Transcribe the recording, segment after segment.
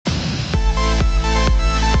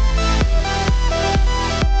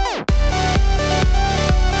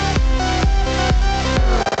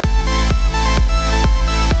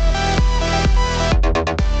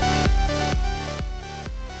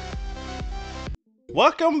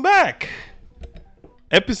Welcome back.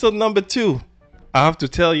 Episode number 2. I have to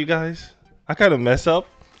tell you guys, I kind of mess up.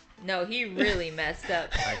 No, he really messed up.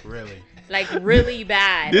 Like really. Like really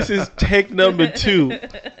bad. This is take number 2,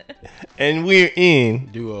 and we're in.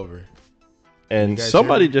 Do over. And guys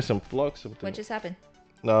somebody hear me? just unplugged something. What just happened?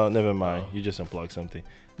 No, never mind. Oh. You just unplugged something.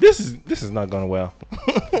 This is not going well.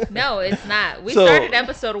 No, it's not. We So- started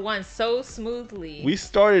episode 1 so smoothly. We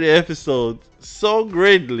started the episode so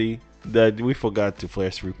greatly that we forgot to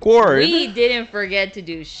press record. We didn't forget to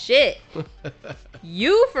do shit.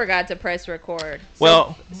 You forgot to press record.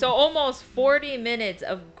 So almost 40 minutes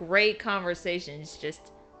of great conversations just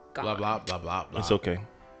gone. Blah blah blah blah blah. It's okay.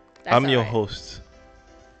 That's I'm your alright. host,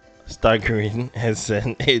 Staggering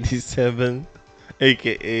SN87,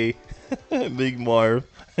 aka Big Marv,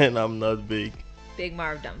 and I'm not big. Big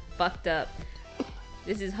Marv done fucked up.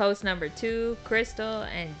 This is host number 2, Crystal,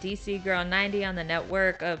 and DC Girl 90 on the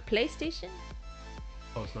network of PlayStation.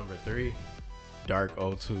 Post number 3. Dark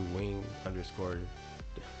 02 wing underscore.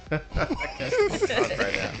 I can't talk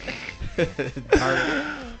right now. Dark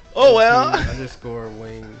Oh well. 02 underscore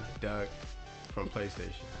wing duck from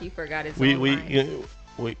PlayStation. He forgot his we own we line.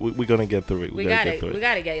 we're gonna get through it. We gotta got get it. through We it.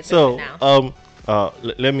 got to get it So now.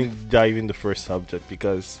 let me dive in the first subject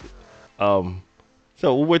because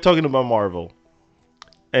so we're talking about Marvel.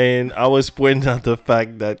 And I was pointing out the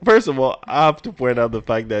fact that, first of all, I have to point out the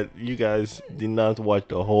fact that you guys did not watch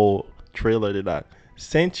the whole trailer that I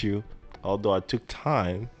sent you, although I took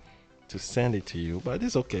time to send it to you, but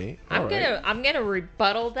it's okay. I'm All right. gonna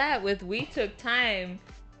rebuttal that with we took time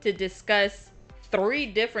to discuss 3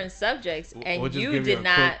 different subjects and We'll just you give did a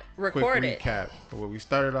not quick record it. recap. Well, we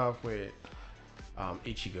started off with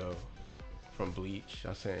Ichigo from Bleach.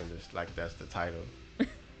 I'm saying this like that's the title.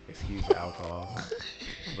 Excuse the alcohol.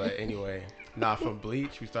 But anyway, from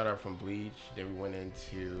Bleach. We started off from Bleach. Then we went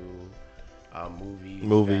into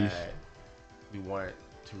movies that we want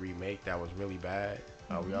to remake that was really bad.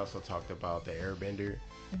 We also talked about the Airbender.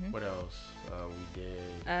 What else? We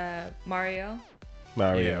did Mario.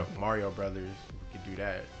 Mario. Yeah, Mario Brothers. We could do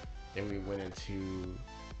that. Then we went into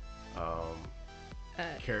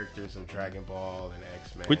characters of Dragon Ball and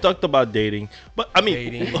X-Men. We talked about dating, but I mean,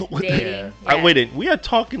 Dating. Dating. I Yeah. waited. We are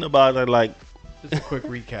talking about like, Just a quick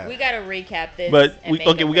recap. We gotta recap this. but and we make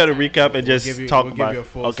okay. up We the got to time. recap and just talk we'll about. give you a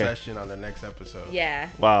full Okay. session on the next episode. Yeah.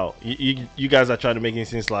 Wow. You guys are trying to make it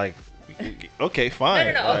seem like, okay,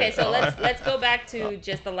 fine. No. Okay, Like, so let's go back to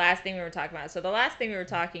just the last thing we were talking about. So the last thing we were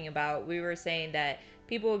talking about, we were saying that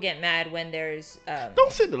people will get mad when there's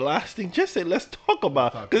Don't say the last thing. Just say let's talk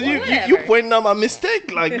about. Talk Because about you Whatever. pointing out my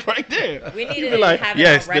mistake like right there. We need You to be like, have it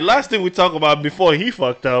yes, on the record. last thing we talk about before he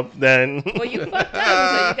fucked up. Then well, you fucked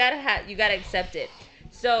up, so you gotta accept it.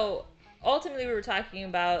 So ultimately, we were talking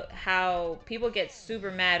about how people get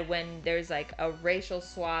super mad when there's like a racial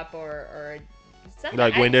swap or something.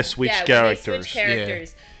 Like when they switch When they characters. switch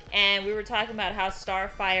characters. And we were talking about how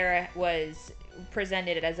Starfire was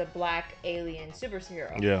presented as a black alien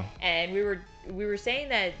superhero. yeah, And we were saying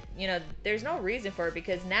that, there's no reason for it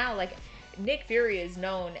because now like Nick Fury is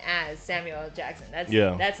known as Samuel L. Jackson.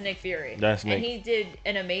 That's Nick Fury. That's And Nick. he did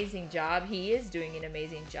an amazing job. He is doing an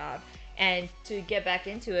amazing job. And to get back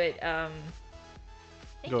into it,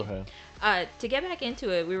 go ahead. to get back into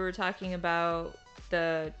it, we were talking about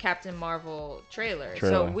the Captain Marvel trailer.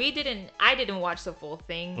 Trailer. So I didn't watch the full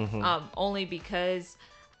thing, Mhm. only because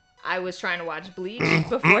I was trying to watch Bleach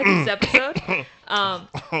before this episode.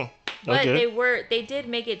 But Okay. they did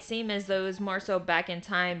make it seem as though it was more so back in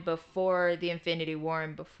time before the Infinity War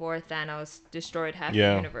and before Thanos destroyed half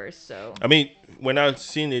Yeah. the universe. So I mean, when I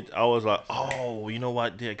seen it, I was like, oh, you know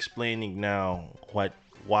what? They're explaining now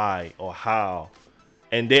why, or how,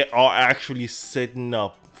 and they are actually setting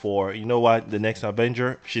up for, you know what? The next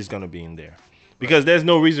Avenger, she's gonna be in there, because there's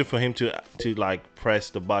no reason for him to like press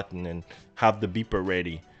the button and have the beeper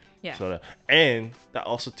ready. yeah. So and that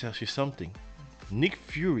also tells you something. Nick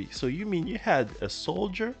Fury. So you mean you had a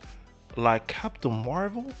soldier like Captain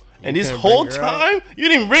Marvel, and this couldn't whole bring her up? time you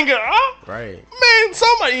didn't bring her up? Right. Man,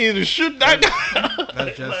 somebody need to shoot that guy.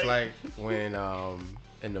 That's just like when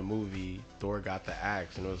in the movie Thor got the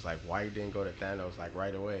axe and it was like, why you didn't go to Thanos like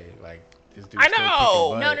right away? Like this dude. I still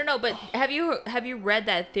know! kicking No. butt. But have you read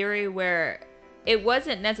that theory where it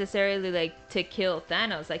wasn't necessarily like to kill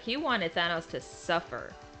Thanos? Like he wanted Thanos to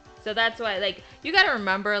suffer. So that's why, like, you gotta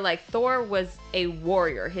remember, like, Thor was a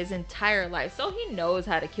warrior his entire life, so he knows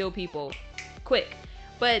how to kill people quick.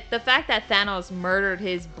 But the fact that Thanos murdered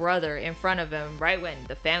his brother in front of him right when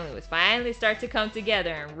the family was finally start to come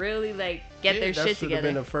together and really, like, get their shit That should have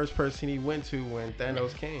been together. the first person he went to when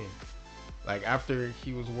Thanos came. Like after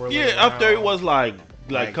he was whirling Yeah, after it around, was like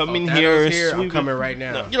come in Thanos here, here, I'm sweep it. coming right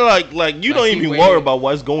now. No, you're like you Like, don't he even waited. worry about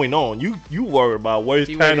what's going on. You worry about where's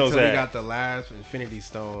He waited Thanos until he at. got the last Infinity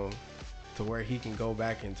Stone to where he can go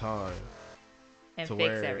back in time And to fix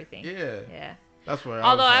where everything. Yeah, Yeah. that's where.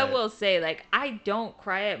 Although I was like, will say, like, I don't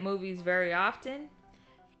cry at movies very often.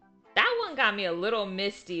 That one got me a little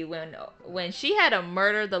misty when she had to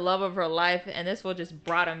murder the love of her life, and this fool just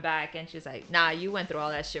brought him back, and she's like, "Nah, you went through all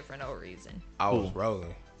that shit for no reason." I was Who?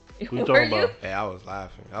 rolling. Who you Were talking you? about? Hey, I was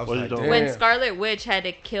laughing. I was What you like, talking damn. about? When Scarlet Witch had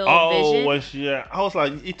to kill Oh, Vision. when she, I was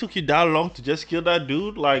like, it took you that long to just kill that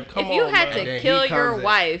dude? Like, come If you on, had man. And then to he kill comes your in-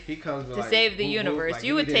 wife he comes in to like, save the whoop, whoop, universe, like, you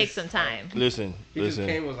give would me take this. some time. Listen, He just listen.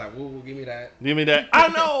 came and was like, woo, woo, give me that. Give me that. I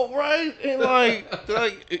know, right? And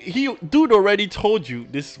like he dude already told you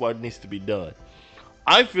this is what needs to be done.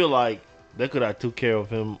 I feel like they could have took care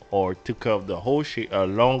of him or took care of the whole shit a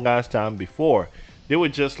long ass time before. They were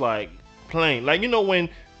just like playing, like when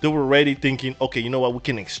they were already thinking, okay, you know what, we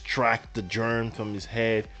can extract the germ from his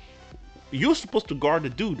head. You're supposed to guard the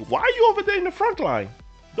dude. Why are you over there in the front line?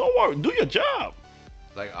 Don't worry, do your job.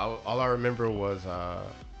 Like all I remember was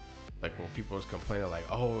like when people was complaining like,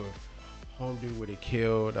 oh, if home dude would have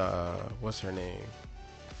killed what's her name?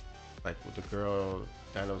 Like with the girl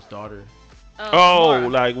Thanos' daughter. Oh, Mora.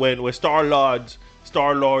 like when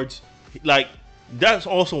Star-Lords, like that's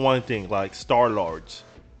also one thing. Like Star-Lords,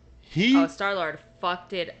 he Star-Lord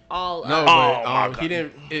fucked it all No, up. Oh, but my God. he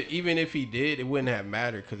didn't. Even if he did, it wouldn't have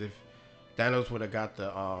mattered because if Thanos would have got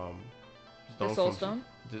the The Soul Stone?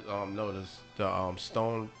 the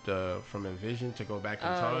stone from Envision to go back in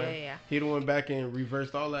Oh, time. yeah. He'd have went back and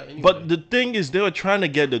reversed all that. Anyway. But the thing is, they were trying to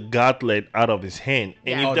get the gauntlet out of his hand,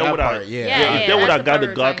 and Yeah. if Oh, they that would have, part, yeah. if they that's would have the got part the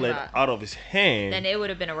we were talking gauntlet about. out of his hand, Then it would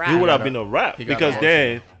have been a it wrap. would have got been a wrap. he got Because a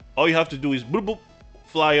then all you have to do is boop, boop,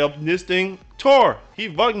 fly up this thing. Thor, he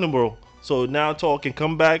vulnerable. So now Thor can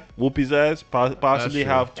come back, whoop his ass, possibly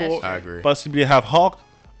true. have That's Thor, true. I agree. possibly have Hulk.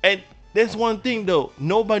 And there's one thing though,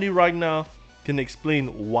 nobody right now can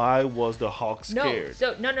explain why was the Hulk scared.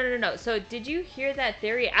 No. So did you hear that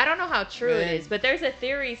theory? I don't know how true Man, it is, but there's a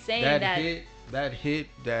theory saying that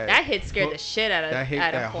hit scared the shit out of that hit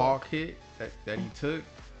out of that Hulk. Hawk hit that he took.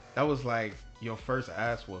 That was like your first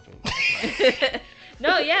ass whooping.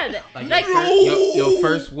 No, yeah, Like, your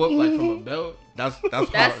first whoop like from a belt. That's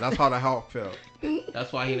how the Hulk felt.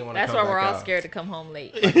 That's why he didn't want to. that's come why we're back all out. scared to come home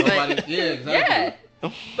late. Like, But- nobody, yeah, exactly. yeah.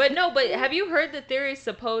 But have you heard the theory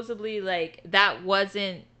supposedly like that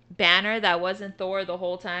wasn't Banner, that wasn't Thor the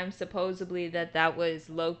whole time, supposedly that was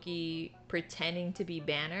Loki pretending to be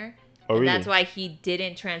Banner? Oh, and really? that's why he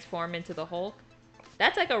didn't transform into the Hulk?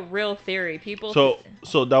 That's like a real theory. People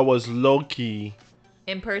So that was Loki.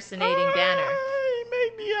 impersonating Banner.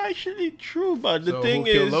 Maybe actually true, but the So thing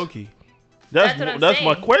who killed is, Loki? That's what I'm that's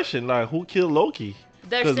my saying. question. Like, who killed Loki?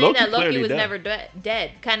 They're 'Cause saying that Loki clearly was dead. never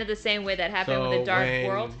dead. Kind of the same way that happened So with the Dark when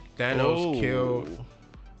World. Thanos killed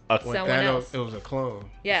when Someone Thanos, else. it was a clone.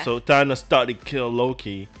 Yeah. So Thanos started to kill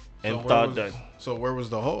Loki and So thought that. So where was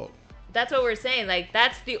the Hulk? That's what we're saying. Like,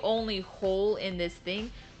 that's the only hole in this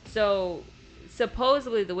thing. So,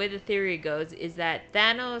 supposedly, the way the theory goes is that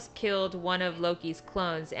Thanos killed one of Loki's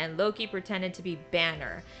clones, and Loki pretended to be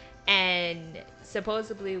Banner. And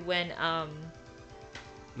supposedly, when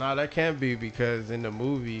Nah, that can't be because in the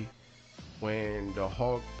movie, when the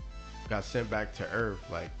Hulk got sent back to Earth,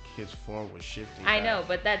 like his form was shifting. I back. know,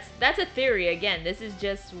 but that's a theory. Again, this is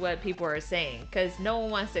just what people are saying because no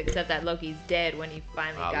one wants to accept that Loki's dead when he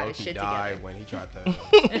finally got his Loki shit died together. when he tried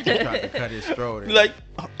to cut his throat. And Like,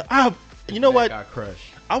 you know his neck what? Got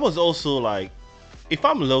crushed. I was also like, if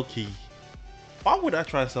I'm Loki, why would I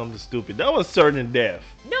try something stupid? That was certain death.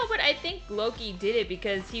 No, but I think Loki did it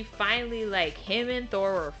because he finally, like, him and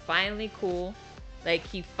Thor were finally cool. Like,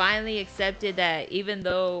 he finally accepted that even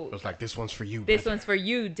though It was like, this one's for you. this brother. one's for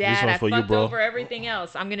you, Dad, one's I for you, fucked bro. over everything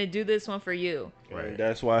else. I'm gonna do this one for you. Right. And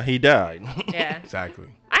that's why he died. Yeah. Exactly.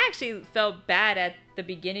 I actually felt bad at the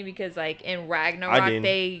beginning because, like, in Ragnarok, didn't.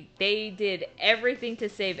 they did everything to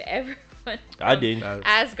save everyone. I from didn't.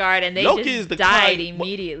 Asgard, and they Loki just is the died kind-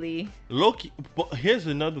 immediately. Loki, but here's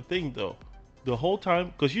another thing though. The whole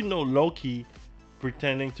time, because Loki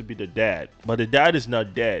pretending to be the dad, but the dad is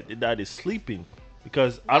not dead. The dad is sleeping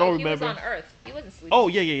because I don't remember. He was on Earth. He wasn't sleeping. Oh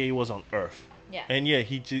yeah, he was on Earth. Yeah. And yeah,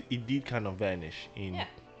 he did kind of vanish in Yeah.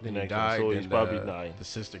 the Then he next one, died. so Then he's probably dying. the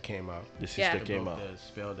sister came out. The sister Yeah. came Broke out. The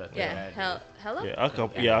spell that they Yeah. had. Hello.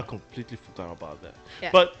 Yeah, I completely forgot about that.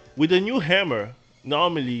 Yeah. But with the new hammer,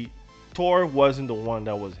 normally Thor wasn't the one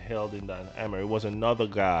that was held in that hammer. It was another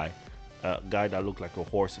guy, guy that looked like a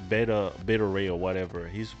horse, Beta Ray or whatever.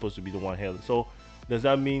 He's supposed to be the one held. So Does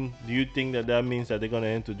that mean? Do you think that that means that they're gonna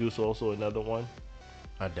introduce also another one?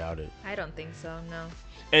 I doubt it. I don't think so. No.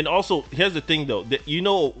 And also, here's the thing though. That, you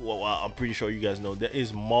know, well, I'm pretty sure you guys know there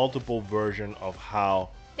is multiple version of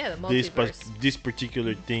how Yeah, the this multiverse. this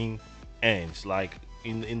particular thing ends. Like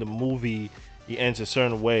in the movie, it ends a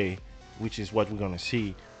certain way, which is what we're gonna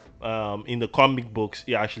see. In the comic books,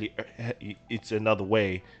 it's another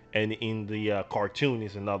way, and in the cartoon,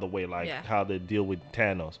 it's another way. Like Yeah. how they deal with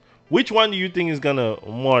Thanos. Which one do you think is gonna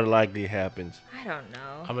more likely happens? I don't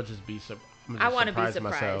know. I'm gonna just be I want to be surprise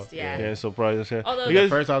surprised. myself. Yeah. Yeah, surprised. Although At Because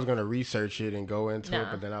first, I was gonna research it and go into No. it,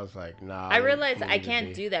 but then I was like, nah. I realized I'm I gonna can't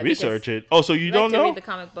be- do that. research because it. Oh, so you I don't like to know? read the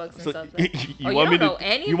comic books and So, stuff. you, Like, you oh, want you me don't to? know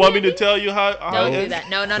anything? You want me to tell you how? Don't it do ends? that.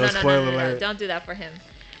 No, No spoiler no. alert. Don't do that for him.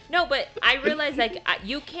 No, but I realized like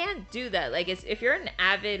you can't do that. Like, if you're an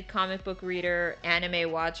avid comic book reader,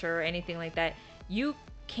 anime watcher, or anything like that, you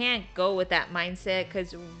can't go with that mindset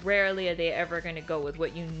because rarely are they ever going to go with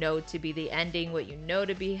what you know to be the ending, what you know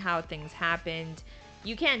to be how things happened.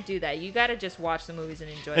 You can't do that. You got to just watch the movies and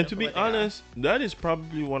enjoy them. And to for be what they are. honest, that is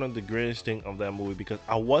probably one of the greatest thing of that movie because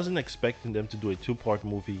I wasn't expecting them to do a two-part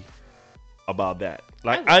movie about that.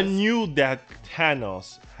 Like I was. knew that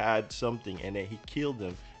Thanos had something and then he killed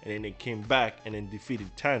him and then they came back and then defeated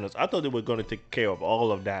Thanos. I thought they were going to take care of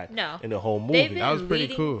all of that No. in the whole They've movie. been That was pretty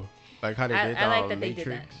leading- cool. Like how they I- did I like that they did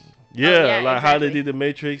Matrix. that. Yeah, yeah, like how they exactly. did the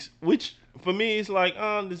Matrix, which for me is like,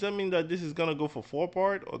 does that mean that this is gonna go for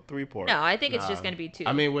 4-part or 3-part? No, I think it's just Nah. going to be 2.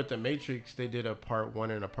 I mean, with the Matrix, they did a part 1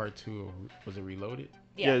 and a part 2. Was it Reloaded?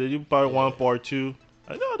 Yeah, they did part 1, part 2.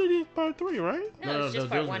 I know they did part 3, right? No, it's just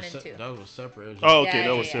part those 1 were and 2. That was separate. It was Oh, just okay, Yeah,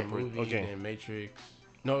 that yeah, was yeah. separate. movie, Okay. And then Matrix.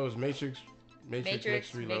 No, it was Matrix.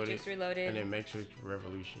 Matrix Matrix Reloaded. And then Matrix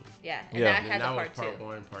Revolution. Yeah, and Yeah. that And has a that was part 2. part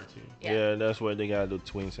 1, part 2. Yeah. Yeah, that's where they got the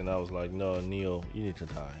twins, and I was like, no, Neo, you need to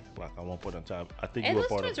die. Like, I won't put on time. I think And you were those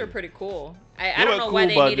part twins of were it. pretty cool. I They don't were know cool, why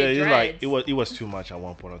they but needed it's dreads. like it was too much at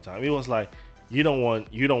one point in time. It was like you don't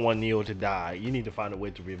want Neo to die. You need to find a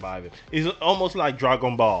way to revive him. It's almost like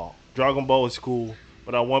Dragon Ball. Dragon Ball is cool,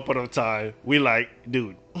 but at one point in time, we like,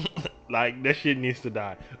 dude, like that shit needs to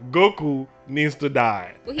die. Goku needs to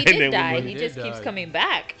die. Well, he And did then we die. move- He did just keeps die. coming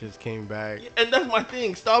back. Just came back. And that's my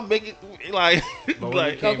thing. Stop making like But when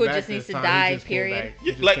like he came Goku back just this needs to time, he die, just came period. back- he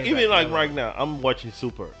Yeah, just like came even back like yellow. right now, I'm watching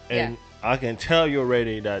Super, and Yeah. I can tell you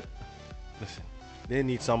already that listen, they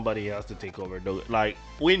need somebody else to take over. Though, like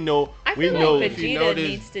we know, I we feel know. like if you Vegeta notice,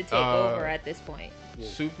 needs to take uh, over at this point.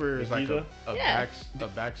 Super is like Vegeta? a Yeah.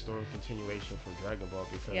 backstory continuation from Dragon Ball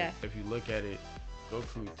because Yeah. if you look at it,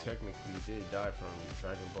 Goku technically did die from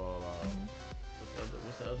Dragon Ball.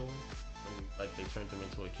 What's the other one? When, like they turned him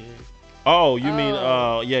into a kid. Oh, you mean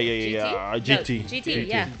Oh. yeah, GT. No, GT,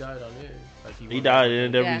 yeah. He died on it. Like He went died back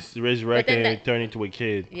and then Yeah. they resurrected then and that- turned into a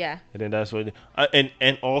kid. Yeah. And then that's where,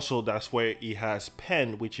 and also that's where he has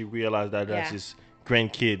Pen, which he realized that that's Yeah. his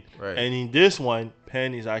grandkid. Right. And in this one,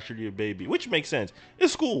 Pen is actually a baby, which makes sense.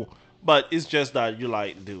 It's cool, but it's just that you're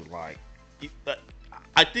like, dude, like,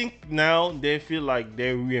 I think now they feel like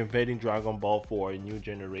they're reinventing Dragon Ball for a new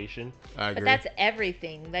generation. I agree. But that's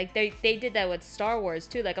everything. Like they did that with Star Wars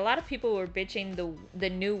too. Like a lot of people were bitching the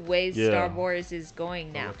new ways Yeah. Star Wars is going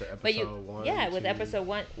Oh, now. with the But you episode 1 yeah, and with 2. episode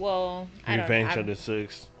 1. Well, I don't Revenge know. of the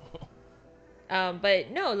Sixth.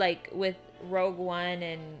 But no, like with Rogue One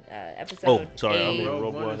and episode Oh, sorry, I 8. mean, Rogue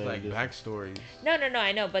Rogue One One is and like this- backstories. No,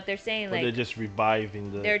 I know, but they're saying But like they're just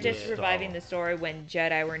reviving the. they're the just reviving style. the story when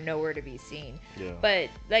Jedi were nowhere to be seen. Yeah. But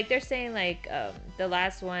like they're saying like the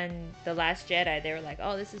last one, the Last Jedi, they were like,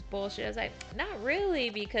 oh, this is bullshit. I was like, not really,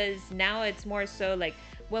 because now it's more so like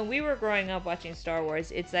when we were growing up watching Star Wars,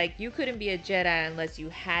 it's like you couldn't be a Jedi unless you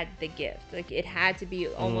had the gift. Like it had to be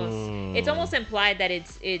almost. It's almost implied that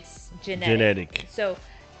it's Genetic. So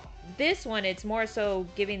this one, it's more so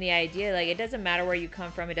giving the idea like it doesn't matter where you come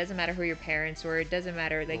from, it doesn't matter who your parents were, it doesn't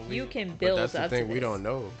matter like Well, you can but build that's the up thing, to we this. don't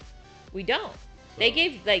know. We don't. They So,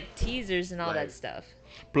 gave like teasers and all like, that stuff.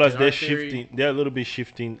 Plus, in they're our theory- shifting. They're a little bit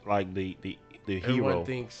shifting, like the Everyone hero.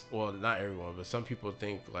 thinks, well, not everyone, but some people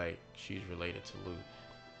think like she's related to Luke.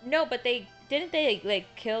 No, but they didn't they like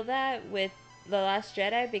kill that with the Last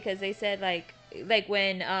Jedi because they said like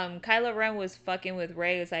when Kylo Ren was fucking with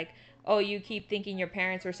Rey, it was like, oh, you keep thinking your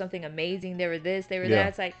parents were something amazing. They were this, they were Yeah. that.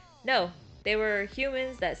 It's like, no, they were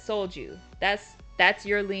humans that sold you. That's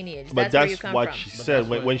your lineage. But that's where you that's come what from. she But said that's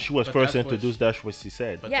when what- she was but first that's what introduced. That's what she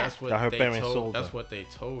said. But Yeah. that's what That her they parents told. sold That's her. what they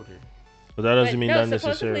told her. But that doesn't But mean no, that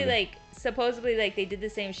necessarily. supposedly like they did the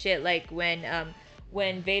same shit like when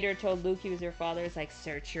when Vader told Luke he was her father, it's like,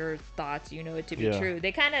 search your thoughts, you know it to be Yeah. true.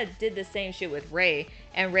 They kind of did the same shit with Rey,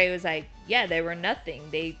 and Rey was like, yeah, they were nothing.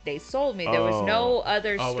 They sold me. There was no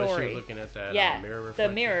other Oh, when she story. was looking at that Yeah, mirror the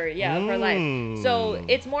reflection? mirror, yeah, of her life. So Mm.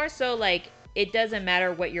 it's more so like, it doesn't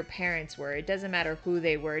matter what your parents were. It doesn't matter who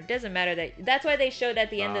they were. It doesn't matter that. That's why they showed at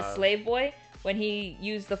the end the slave boy when he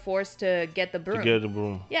used the Force to get the broom. To get the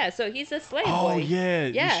broom. Yeah, so he's a slave Oh boy. yeah,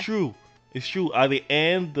 Yeah. it's true. It's true. At the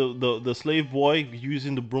end, the slave boy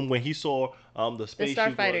using the broom when he saw the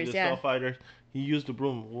spaceship, starfighters, the yeah. starfighters, he used the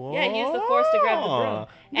broom. Yeah, he used the Force to grab the broom.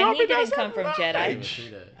 And Dropping he didn't that come from I didn't Jedi. even see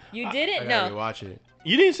that. You I didn't gotta know. rewatch it.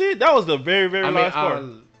 You didn't see it? That was the very, very I mean, last part.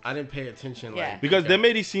 I didn't pay attention. Yeah. Like, Because they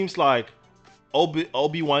made it seems like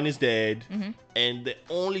Obi-Wan is dead, Mm-hmm. and the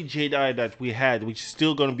only Jedi that we had, which is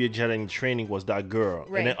still gonna be a Jedi in training, was that girl.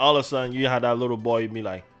 Right. And then all of a sudden, you had that little boy be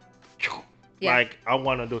like, Yeah. like I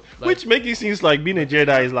want to do, Like- which makes it seems like being a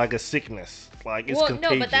Jedi is like a sickness, like it's Well,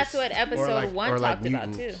 contagious. no, but that's what episode one or like talked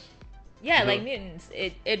about too. mutants. Yeah, You like know? mutants.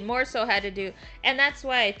 It more so had to do, and that's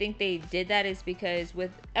why I think they did that is because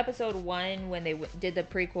with episode one when they did the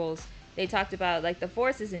prequels, they talked about like the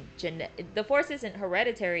Force isn't the Force isn't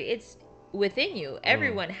hereditary. It's within you.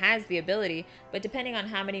 Everyone has the ability, but depending on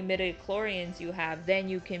how many midichlorians you have, then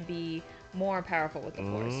you can be more powerful with the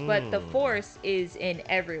Force. But the Force is in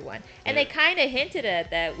everyone, and they kind of hinted at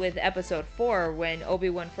that with episode 4 when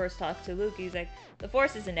Obi-Wan first talked to Luke. He's like, the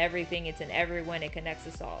Force is in everything. It's in everyone. It connects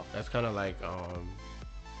us all. That's kind of like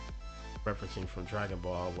referencing from Dragon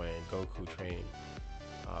Ball when Goku trained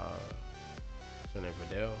son of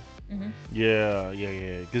Videl. Yeah.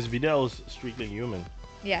 Because Videl is strictly human.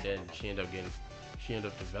 Yeah. Then she ended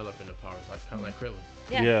up developing the powers like kind of like Krillin.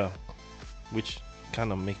 Yeah. Which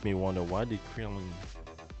kind of make me wonder why did Krillin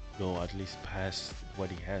go at least past what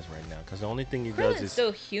he has right now? Because the only thing he does Krillin's is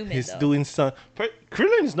still human, he's though. doing some.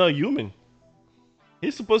 Krillin is not human.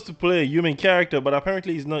 He's supposed to play a human character, but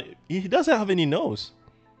apparently he's not. He doesn't have any nose,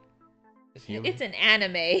 It's human. It's an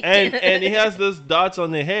anime. and he has those dots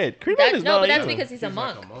on the head. Krillin is no, not but that's human. because he's a like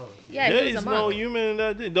monk. a monk. Yeah, There he's a is no monk. human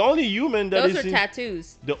that the only human that Those is are in-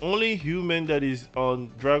 tattoos. the only human that is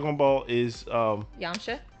on Dragon Ball is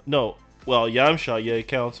Yamcha. no, well, Yamcha, yeah, it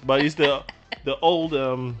counts, but it's the old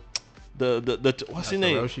the what's his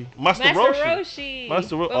name? Roshi? Master Master Roshi. Roshi.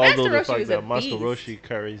 Master Roshi. But Although Master the Roshi fact was that a Master beast. Roshi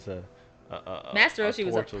carries Master Roshi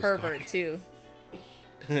was a tortoise pervert too.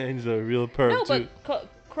 dog. He's a real perv No, too. but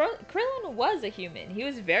Krillin was a human. He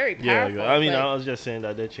was very Yeah, powerful. I mean, but- I was just saying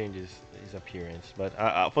that changes his appearance, but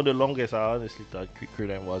I, for the longest, I honestly thought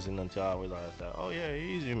Krillin wasn't until I realized that. Oh yeah,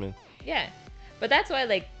 he's human. yeah, but that's why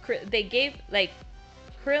like they gave like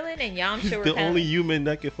Krillin and Yamcha He's were the kind only of. human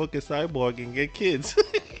that can fuck a cyborg and get kids.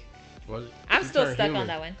 Was it? I'm She still turned stuck human. on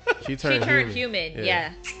that one. She She turned, turned human.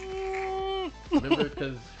 Yeah. Remember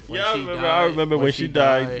because Yeah, I remember when she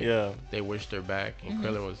died. Yeah. they wished her back, and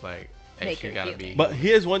Krillin was like, "Hey, Make she her gotta human. be." But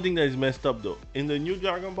here's one thing that is messed up though. In the new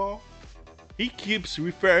Dragon Ball, he keeps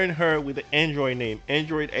referring her with the android name,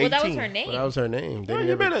 Android 18. Well, that was her name. Well, that was her name. They No, you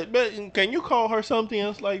never- better, but can you call her something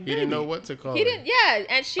else like he didn't baby? know what to call He her. didn't. Yeah,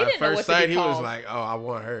 and she At didn't know first what sight, to be he was called. like, "Oh, I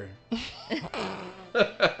want her."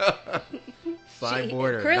 She- Cyborg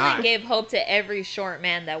or Krillin not. gave hope to every short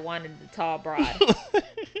man that wanted the tall broad.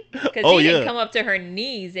 Because Oh he yeah. didn't come up to her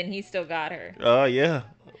knees and he still got her. Yeah.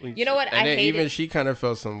 You know what? And I then hate even it. she kind of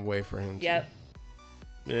felt some way for him. too. Yep.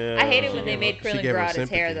 Yeah. I hate it when She they gave made her- she Krillin gave grow her out his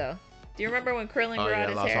hair, sympathy. though. Do you remember when Krillin Oh grew yeah, out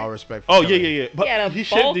his lost hair? all respect. For Oh yeah, Krillin. yeah, yeah. But He had a he bowl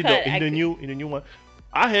shifted though cut. in I the could- new one.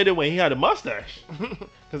 I hated it when he had a mustache.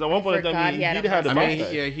 Because at one point in forgot time he he had a did have a I mustache. mean,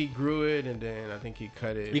 mustache. he grew it, and then I think he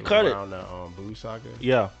cut it. He cut it. around the Blue Saga.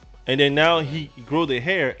 Yeah. And then now he grew the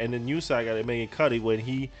hair, and the new saga they made it cut it when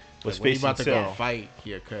he was Like, when he facing about to go Cell. fight,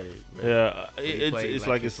 he had cut it. man. Yeah, When he it's played,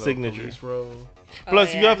 like a his little signature. police role. Plus,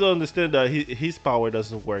 Oh, you yeah. have to understand that his power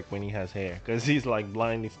doesn't work when he has hair, because he's like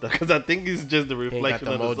blind and stuff. Because I think it's just the ain't got reflection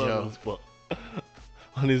the of the sun mojo. on his spot,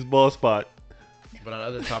 on his bald spot. But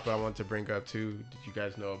another topic I want to bring up too. Did you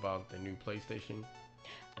guys know about the new PlayStation?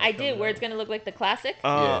 I did, where it's going to look like the classic.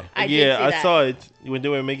 Yeah, I did yeah, see I that. saw it when they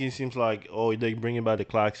were making it seems like they bringing back the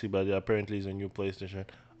classic, but apparently it's a new PlayStation.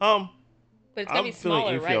 But it's going I'm to be feeling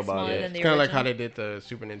smaller, iffy right? about Smaller it. than the It's kind of like original. how they did the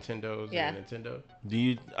Super Nintendos Yeah. and Nintendo. do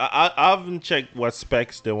you? I haven't checked what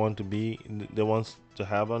specs they want to be, they want to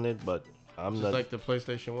have on it, but I'm Just not. like the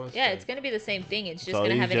PlayStation 1. Yeah, it's going to be the same thing. It's just So going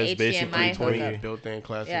to you have an just basically HDMI bring hookup. it- built-in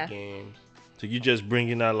classic Yeah. games. So you just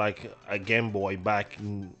bringing out like a Game Boy back,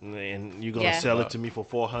 and you're gonna Yeah. sell it to me for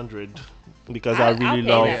 400 because I'll I really pay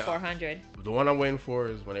love. that 400. The one I'm waiting for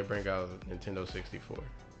is when they bring out Nintendo 64.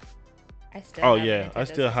 I still Oh have a yeah, I Nintendo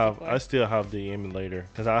still have 64. I still have the emulator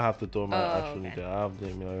because I have to throw my Oh, actual okay. Nintendo. I have the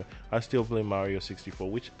emulator. I still play Mario 64,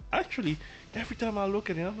 which actually every time I look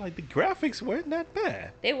at it, I'm like the graphics weren't that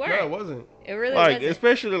bad. They No, it weren't. wasn't. It really Like wasn't.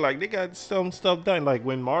 especially like they got some stuff done. Like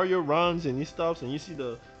when Mario runs and he stops and you see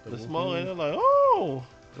The the smoke and woohoo, I'm like, oh,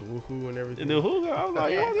 the woohoo and everything. and the hookah. I was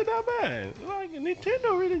like, it Yeah. wasn't that bad. Like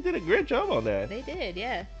Nintendo really did a great job on that. They did,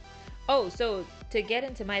 yeah. Oh, so to get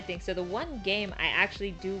into my thing, so the one game I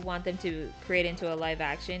actually do want them to create into a live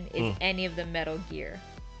action is any of the Metal Gear.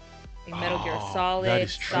 Like Metal Gear Oh, Solid, that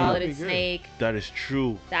is true. Solid That'd and be good. Snake. That is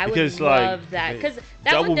true. I would because love like that they- because that,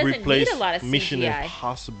 that one would doesn't replace need a lot of Mission CGI.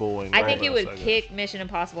 Impossible and I all think that it would stuff. kick Mission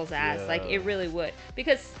Impossible's ass. Like it Yeah. really would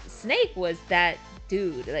because Snake was that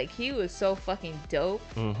dude. Like he was so fucking dope.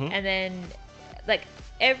 Mhm. And then like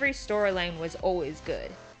every storyline was always good.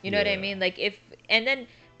 You know what I Yeah. mean? Like if and then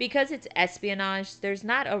because it's espionage, there's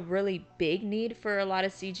not a really big need for a lot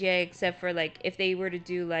of CGI except for like if they were to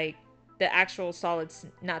do like the actual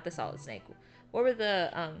not the Solid Snake. What were the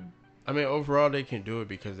I mean, overall they can do it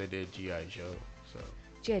because they did GI Joe. So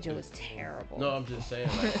G.I. Joe was terrible. no, I'm just saying,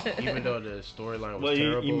 like, even though the storyline was Well,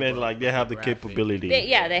 terrible, you meant but like they have the graphic- capability. They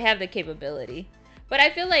have the capability. But I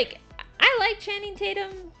feel like I like Channing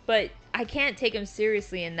Tatum, but I can't take him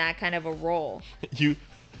seriously in that kind of a role.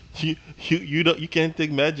 You don't you can't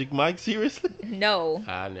take Magic Mike seriously. No.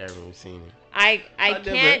 I never even seen it. I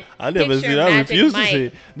can't I never picture seen. I Magic refuse Mike. to see.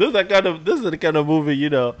 It. This is the kind of movie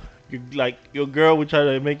like your girl would try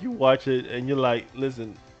to make you watch it, and you're like,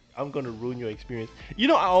 listen, I'm gonna ruin your experience. I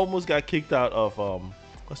almost got kicked out of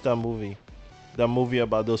what's that movie? That movie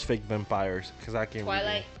about those fake vampires because I can't.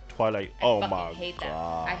 Twilight? Twilight. I Oh fucking my hate that.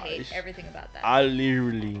 god. I hate everything about that. I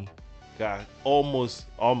literally got almost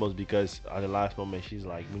because at the last moment she's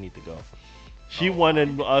like, we need to go. She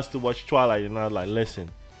wanted us to watch Twilight, and I was like, listen,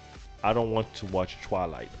 I don't want to watch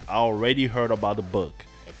Twilight. I already heard about the book.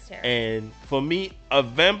 It's terrible. And for me, a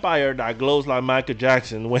vampire that glows like Michael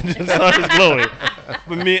Jackson when the sun is glowing,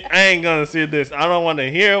 for me, I ain't gonna see this. I don't want to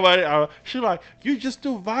hear about it. She's like, you're just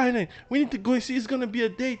too violent. We need to go and see. It's gonna be a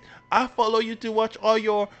date. I follow you to watch all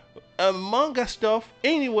your manga stuff.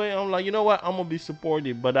 Anyway, I'm like, you know what? I'm gonna be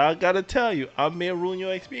supportive, but I gotta tell you, I may ruin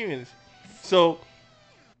your experience. So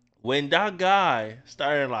when that guy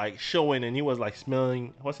started like showing and he was like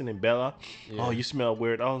smelling, what's his name, Bella? Yeah. Oh, you smell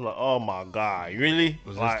weird. I was like, oh my god, really?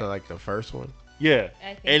 Was Like, this the first one? yeah.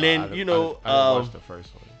 I think And so. then I didn't- you know, I didn't watch the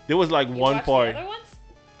first one. there was like You one watched part. The other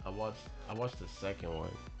ones? I watched the second one.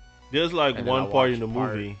 There's like And then one I part in the watched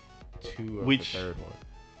part movie. 2 of Which- the third one.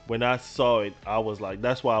 When I saw it, I was like,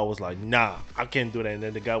 that's why I was like, nah, I can't do that. And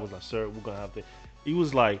then the guy was like, sir, we're gonna have to. He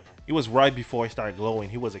was like, it was right before he started glowing.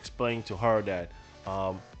 He was explaining to her that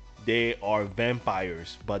they are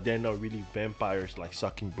vampires, but they're not really vampires like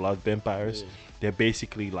sucking blood vampires. Yeah. They're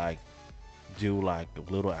basically like do like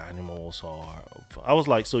little animals or. I was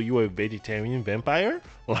like, so you're a vegetarian vampire?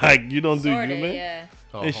 Like you don't do Sorta, human? yeah.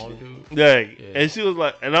 Oh, And Home she- Dude? Yeah, Yeah. and she was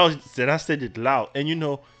like, and I said it loud, and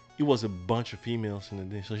it was a bunch of females in the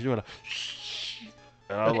thing, so she was like, shh.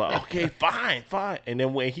 And I was like, okay, fine. And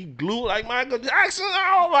then when he glue like Michael Jackson,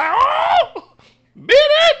 I was like, oh, beat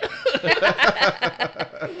it.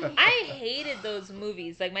 I hated those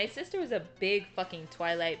movies. Like my sister was a big fucking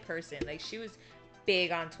Twilight person. Like she was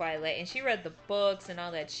big on Twilight and she read the books and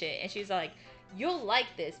all that shit. And she's like, you'll like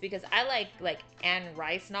this because I like Anne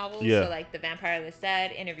Rice novels. Yeah. So like The Vampire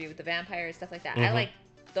Lestat, Interview with the Vampire, stuff like that. I Mhm. like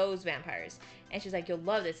those vampires. And she's like, you'll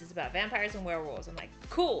love this. It's about vampires and werewolves. I'm like,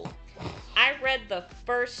 cool. I read the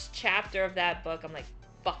first chapter of that book. I'm like,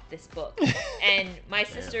 fuck this book. And my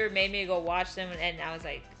sister made me go watch them, and I was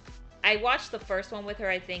like, I watched the first one with her,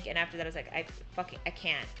 I think, and after that I was like, I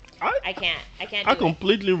can't. I can't do I it.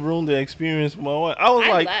 completely ruined the experience for my wife. I was I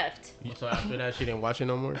like, left. So after that, she didn't watch it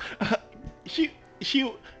no more? she,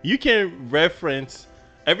 you can reference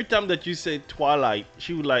every time that you say Twilight,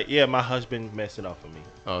 she was like, yeah, my husband messed it up for me.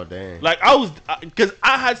 Oh, dang. Like I was, because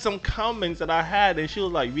I had some comments that I had, and she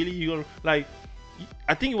was like, "Really, you gonna like?"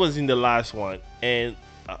 I think it was in the last one, and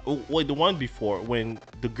wait, the one before when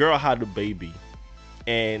the girl had the baby,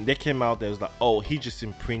 and they came out. There was like, "Oh, he just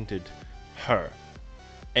imprinted her,"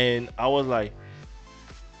 and I was like,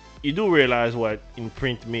 "You do realize what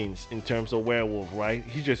imprint means in terms of werewolf, right?"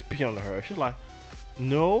 He just pee on her. She's like,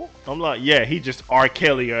 "No," I'm like, "Yeah, he just R.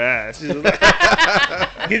 Kelly her ass." She was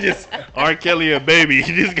like, he just R. Kelly a baby.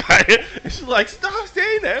 He just got it. And she's like, stop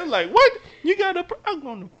saying that. I'm like, what? You gotta, I'm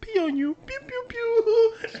gonna pee on you. Pew, pew,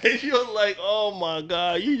 pew. And she was like, oh my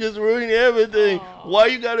God, you just ruined everything. Aw. Why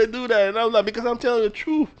you gotta do that? And I was like, because I'm telling the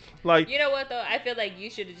truth. Like, You know what though? I feel like you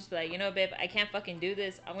should have just been like, you know, babe, I can't fucking do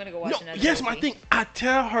this. I'm gonna go watch no, another yes, movie. my thing, I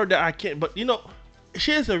tell her that I can't, but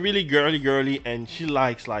she is a really girly, and she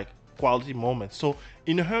likes like quality moments. So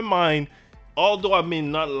in her mind, although I may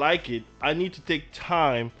not like it, I need to take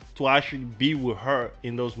time to actually be with her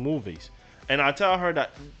in those movies. And I tell her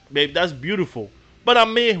that, babe, that's beautiful, but I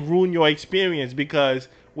may ruin your experience because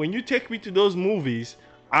when you take me to those movies,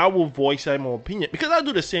 I will voice out my opinion because I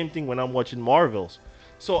do the same thing when I'm watching Marvels.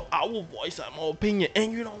 So I will voice out my opinion,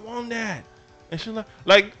 and you don't want that. And she's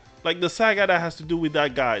like the saga that has to do with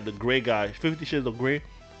that guy, the gray guy, 50 Shades of Grey.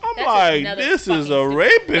 I'm That's like, another this is a fucking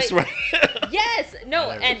rapist, stupid- right? Yes, no,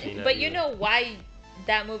 I never seen and that but you either. know why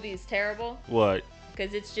that movie is terrible? What?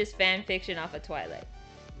 Because it's just fan fiction off of Twilight.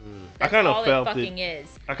 Mm. I That's kind of all felt it fucking is.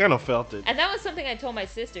 I kind of felt it. And that was something I told my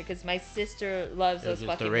sister because my sister loves It was those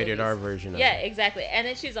just fucking the rated R movies. version of Yeah, it. exactly. And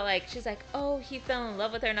then she's like, oh, he fell in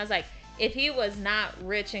love with her, and I was like, if he was not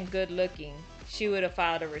rich and good looking, she would have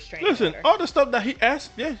filed a restraining Listen, order. all the stuff that he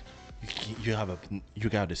asked, yeah. You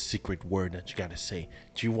got a secret word that you gotta say.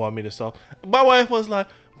 Do you want me to stop? My wife was like,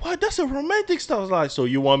 "What? That's a romantic stuff." I was like, "So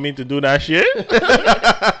you want me to do that shit?"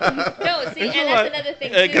 No, see, and that's another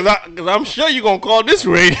thing too. Because I'm sure you're gonna call this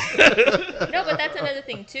raid. No, but that's another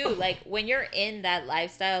thing too. Like when you're in that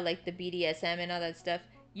lifestyle, like the BDSM and all that stuff,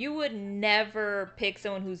 you would never pick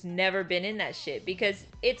someone who's never been in that shit because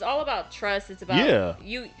it's all about trust. It's about Yeah.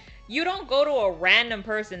 You don't go to a random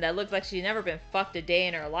person that looks like she's never been fucked a day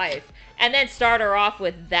in her life and then start her off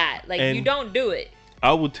with that. Like you And- don't do it.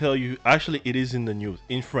 I will tell you, actually, it is in the news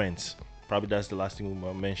in France. Probably that's the last thing we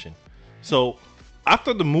will mention. So,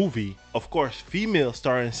 after the movie, of course, females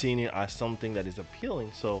started seeing it as something that is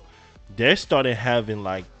appealing. So, they started having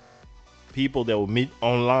like people that will meet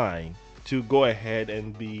online to go ahead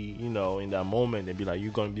and be, in that moment and be like,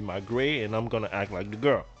 you're gonna be my gray, and I'm gonna act like the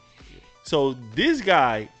girl. So this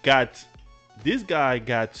guy got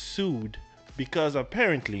sued because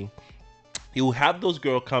apparently he will have those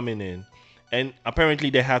girls coming in, and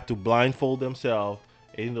apparently they have to blindfold themselves.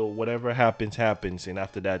 And, whatever happens, and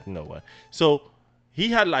after that, what? So he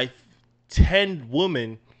had like 10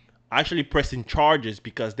 women actually pressing charges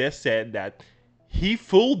because they said that he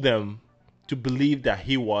fooled them to believe that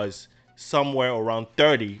he was somewhere around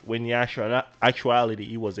 30 when in actuality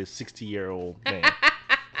he was a 60-year-old man.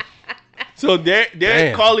 So they're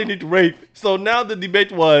Damn. calling it rape. So now the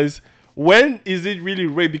debate was, when is it really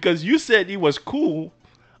rape? Because you said it was cool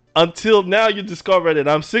until now you discover that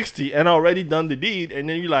I'm 60 and I already done the deed, and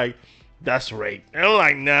then you're like, that's rape. And I'm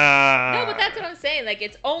like, nah. No, but that's what I'm saying. Like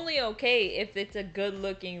it's only okay if it's a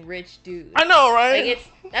good-looking rich dude. I know, right?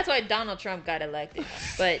 Like that's why Donald Trump got elected.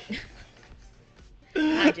 But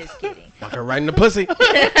I'm just kidding. Fuck her right in the pussy.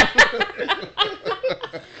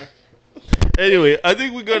 Anyway, I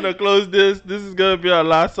think we're gonna close this. This is gonna be our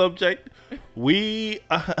last subject. We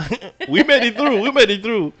we made it through. We made it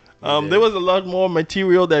through. did. There was a lot more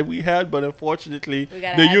material that we had, but unfortunately, We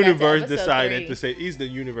gotta the add that to universe episode decided 3. to say it's the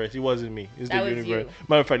universe. It wasn't me. It's That the was universe. you.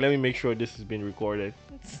 Matter of fact, let me make sure this has been recorded.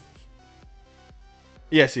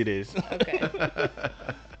 Yes, it is. Okay.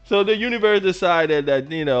 So the universe decided that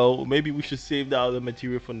maybe we should save the other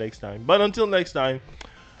material for next time. But until next time,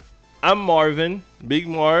 I'm Marvin, Big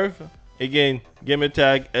Marv. Again, gamer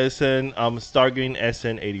tag SN. Stargreen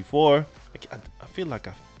SN84. I feel like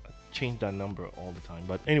I change that number all the time.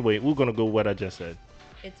 But anyway, we're gonna go with what I just said.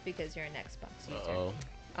 It's because you're an Xbox user.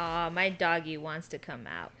 Uh-oh. My doggy wants to come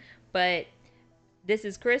out. But this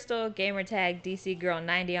is Crystal, gamertag DC Girl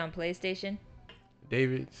 90 on PlayStation.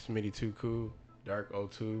 David, Smitty2 Cool,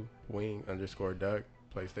 Dark02, Wing _Duck,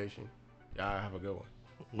 PlayStation. Y'all have a good one.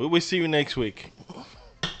 We will see you next week.